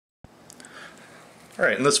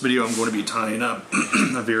Alright, in this video I'm going to be tying up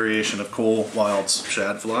a variation of Cole Wilde's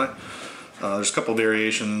Shad Fly. There's a couple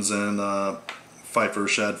variations in Pfeiffer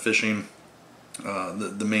Shad Fishing.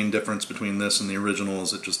 The main difference between this and the original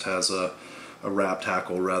is it just has a wrapped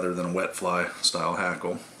hackle rather than a wet fly style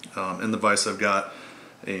hackle. In the vise I've got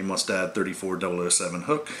a Mustad 34007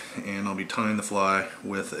 hook, and I'll be tying the fly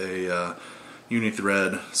with a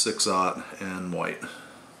Uni-Thread 6/0 and white.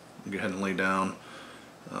 I'll go ahead and lay down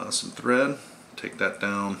some thread. Take that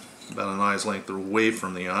down about an eye's length away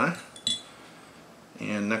from the eye.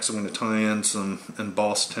 And next I'm going to tie in some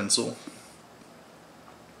embossed tinsel.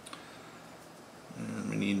 And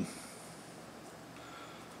we need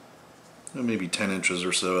maybe 10 inches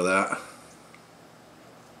or so of that,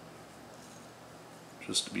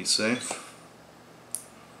 just to be safe.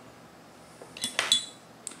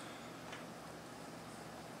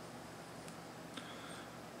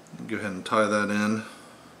 Go ahead and tie that in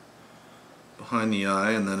behind the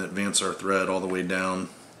eye, and then advance our thread all the way down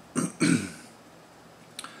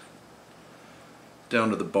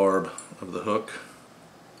down to the barb of the hook.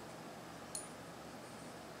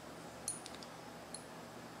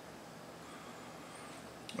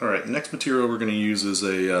 Alright, next material we're going to use is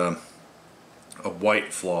a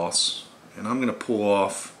white floss, and I'm going to pull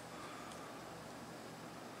off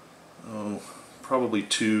probably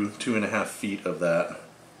 2.5 feet of that.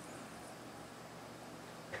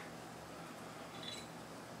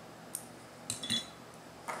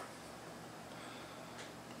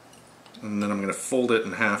 And then I'm going to fold it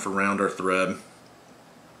in half around our thread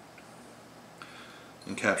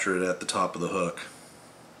and capture it at the top of the hook.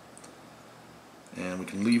 And we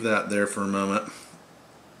can leave that there for a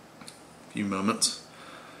few moments.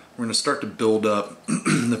 We're going to start to build up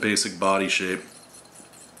the basic body shape.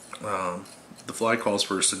 The fly calls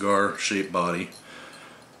for a cigar shaped body,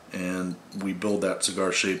 and we build that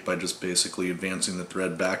cigar shape by just basically advancing the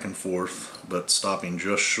thread back and forth, but stopping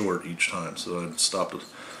just short each time. So I've stopped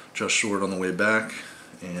just short on the way back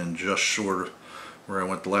and just short where I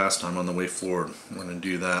went the last time on the way forward. We're going to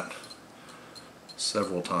do that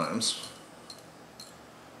several times.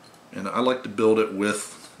 And I like to build it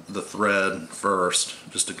with the thread first,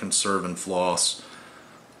 just to conserve and floss.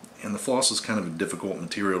 And the floss is kind of a difficult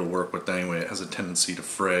material to work with anyway. It has a tendency to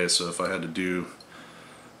fray, so if I had to do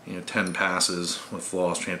 10 passes with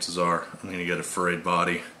floss, chances are I'm going to get a frayed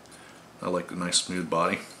body. I like a nice smooth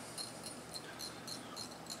body.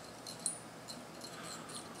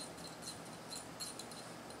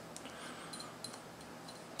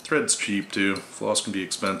 Thread's cheap too. Floss can be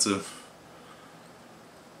expensive.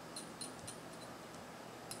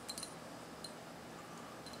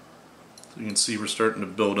 So you can see we're starting to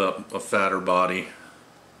build up a fatter body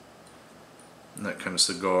in that kind of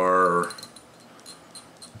cigar or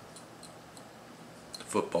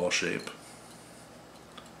football shape.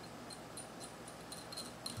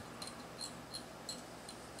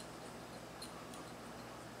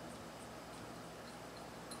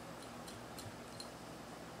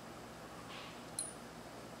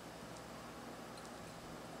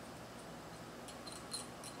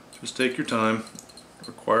 Just take your time. It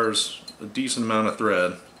requires a decent amount of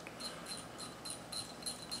thread.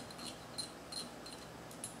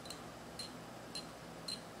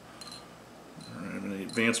 Alright, I'm going to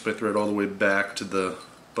advance my thread all the way back to the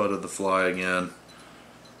butt of the fly again,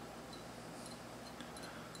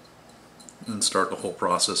 and start the whole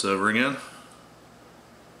process over again.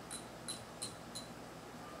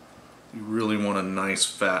 You really want a nice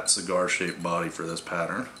fat cigar shaped body for this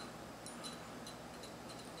pattern.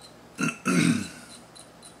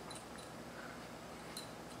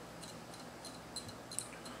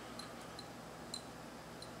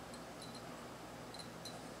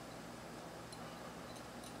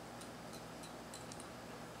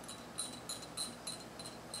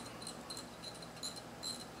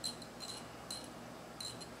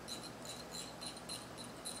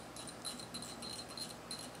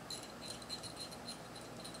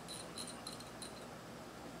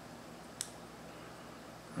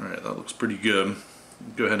 Alright, that looks pretty good.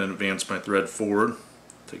 Go ahead and advance my thread forward.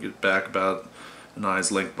 Take it back about an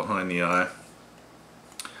eye's length behind the eye.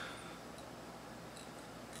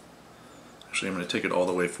 Actually, I'm going to take it all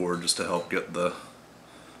the way forward just to help get the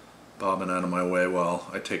bobbin out of my way while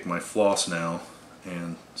I take my floss now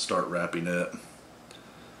and start wrapping it.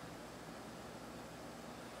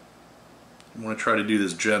 You want to try to do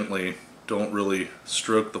this gently. Don't really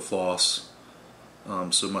stroke the floss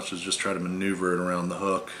so much as just try to maneuver it around the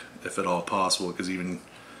hook if at all possible, because even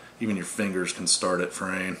your fingers can start it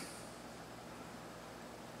fraying.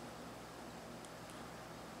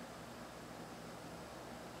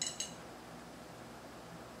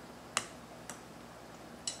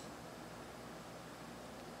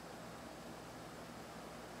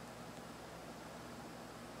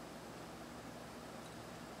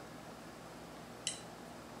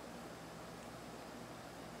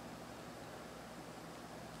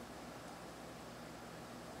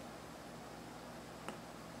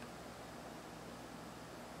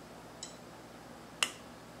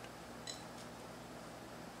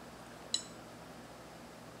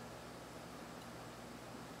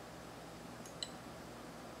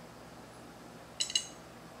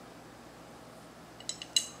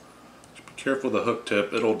 Careful with the hook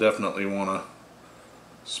tip, it'll definitely want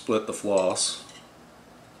to split the floss.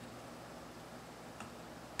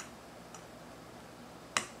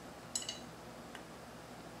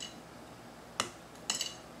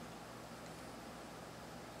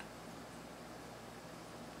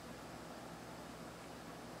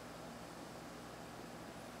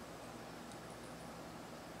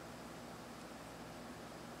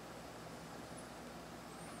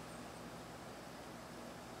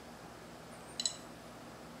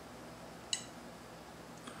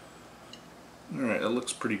 Alright, that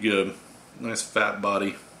looks pretty good. Nice fat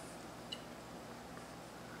body.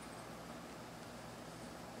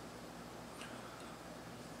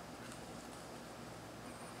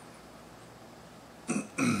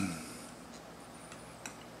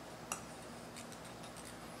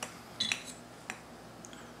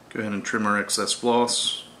 Go ahead and trim our excess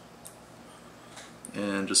floss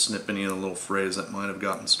and just snip any of the little frays that might have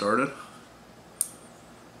gotten started.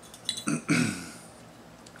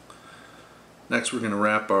 Next we're going to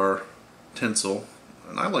wrap our tinsel,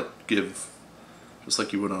 and I like to give, just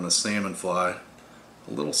like you would on a salmon fly,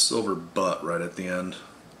 a little silver butt right at the end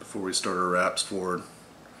before we start our wraps forward.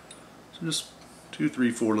 So just 2,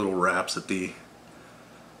 3, 4 little wraps at the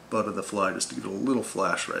butt of the fly just to get a little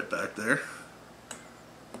flash right back there.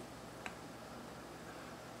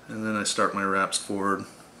 And then I start my wraps forward.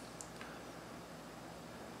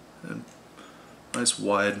 And nice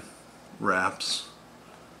wide wraps.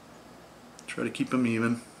 Try to keep them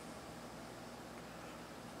even.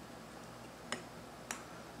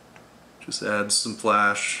 Just add some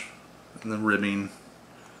flash and then ribbing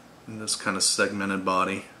in this kind of segmented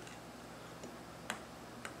body.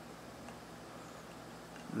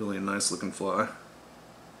 Really a nice looking fly.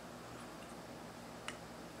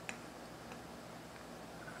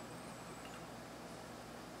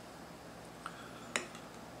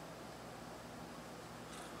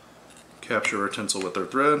 Capture our tinsel with our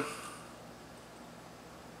thread.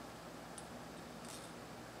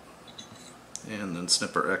 And then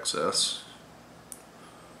snip our excess.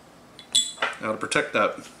 Now to protect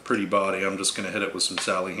that pretty body, I'm just going to hit it with some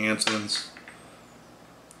Sally Hansen's.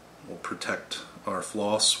 We'll protect our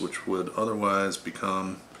floss, which would otherwise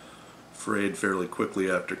become frayed fairly quickly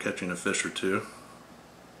after catching a fish or two.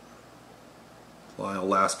 Fly will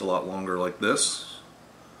last a lot longer like this.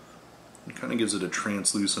 It kind of gives it a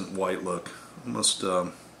translucent white look, almost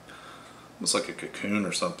like a cocoon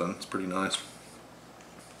or something. It's pretty nice.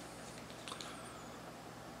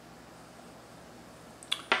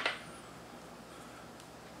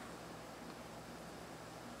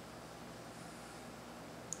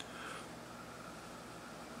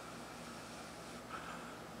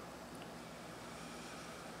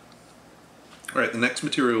 Alright, the next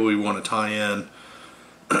material we want to tie in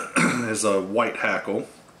is a white hackle.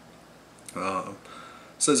 It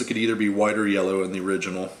says it could either be white or yellow in the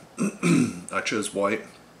original. I chose white.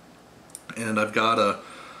 And I've got a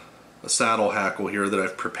saddle hackle here that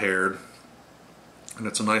I've prepared. And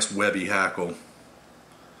it's a nice webby hackle.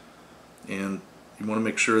 And you want to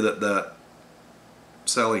make sure that that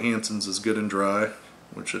Sally Hansen's is good and dry,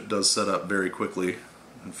 which it does set up very quickly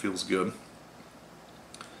and feels good.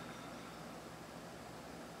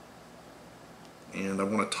 And I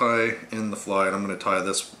want to tie in the fly, and I'm going to tie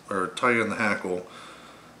this, or tie in the hackle,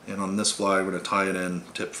 and on this fly I'm going to tie it in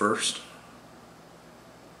tip first.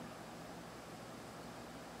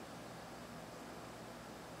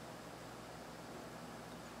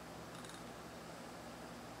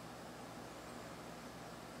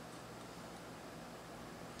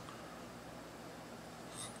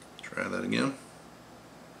 Try that again.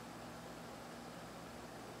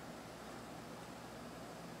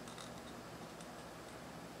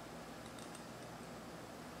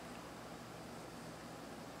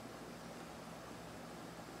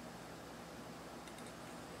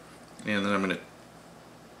 And then I'm going to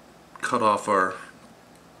cut off our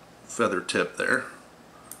feather tip there.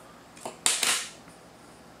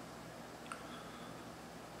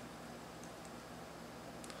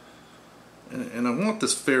 And I want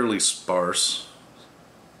this fairly sparse.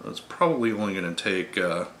 It's probably only going to take,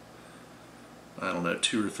 I don't know,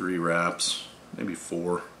 2 or 3 wraps, maybe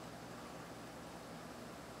 4.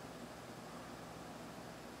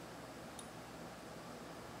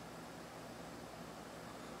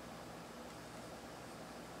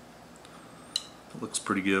 Looks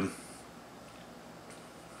pretty good.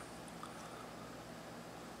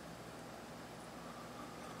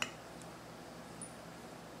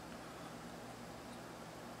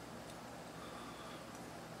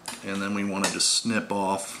 And then we want to just snip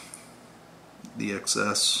off the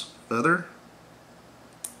excess feather.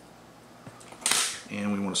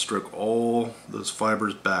 And we want to stroke all those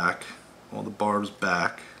fibers back, all the barbs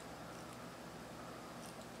back.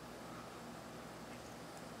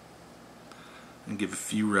 And give a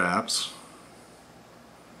few wraps.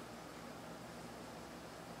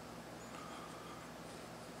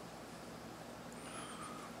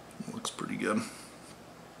 Looks pretty good.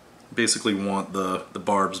 Basically want the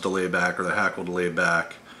barbs to lay back, or the hackle to lay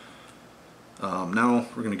back. Now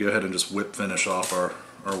we're going to go ahead and just whip finish off our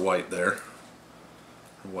white there,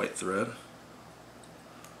 our white thread.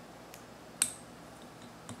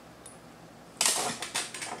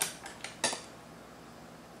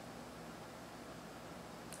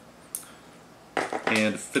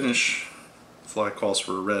 And finish, fly calls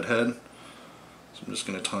for a red head, so I'm just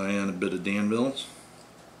going to tie in a bit of Danville,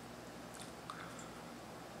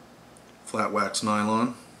 flat wax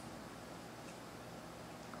nylon,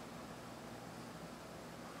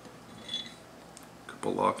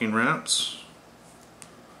 couple locking wraps,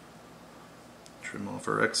 trim off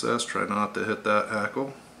our excess, try not to hit that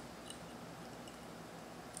hackle.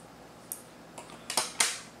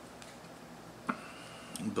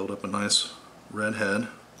 And build up a nice red head.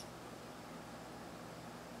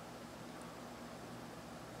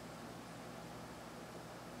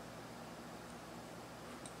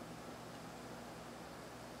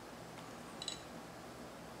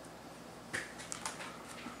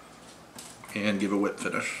 And give a whip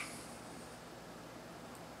finish.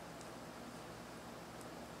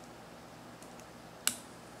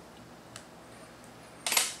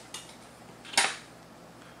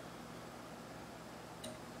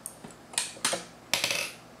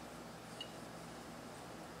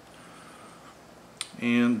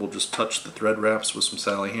 And we'll just touch the thread wraps with some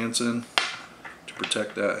Sally Hansen to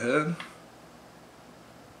protect that head.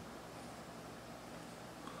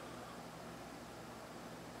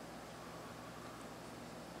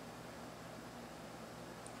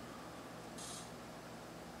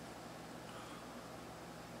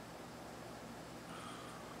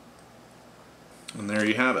 And there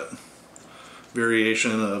you have it.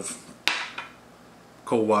 Variation of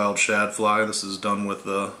Cole Wilde Shad Fly. This is done with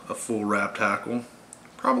a full wrapped hackle.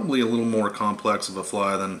 Probably a little more complex of a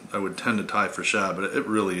fly than I would tend to tie for shad, but it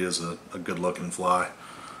really is a good looking fly.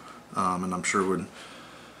 And I'm sure would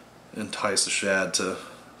entice a shad to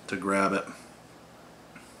grab it.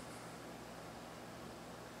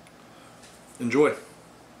 Enjoy.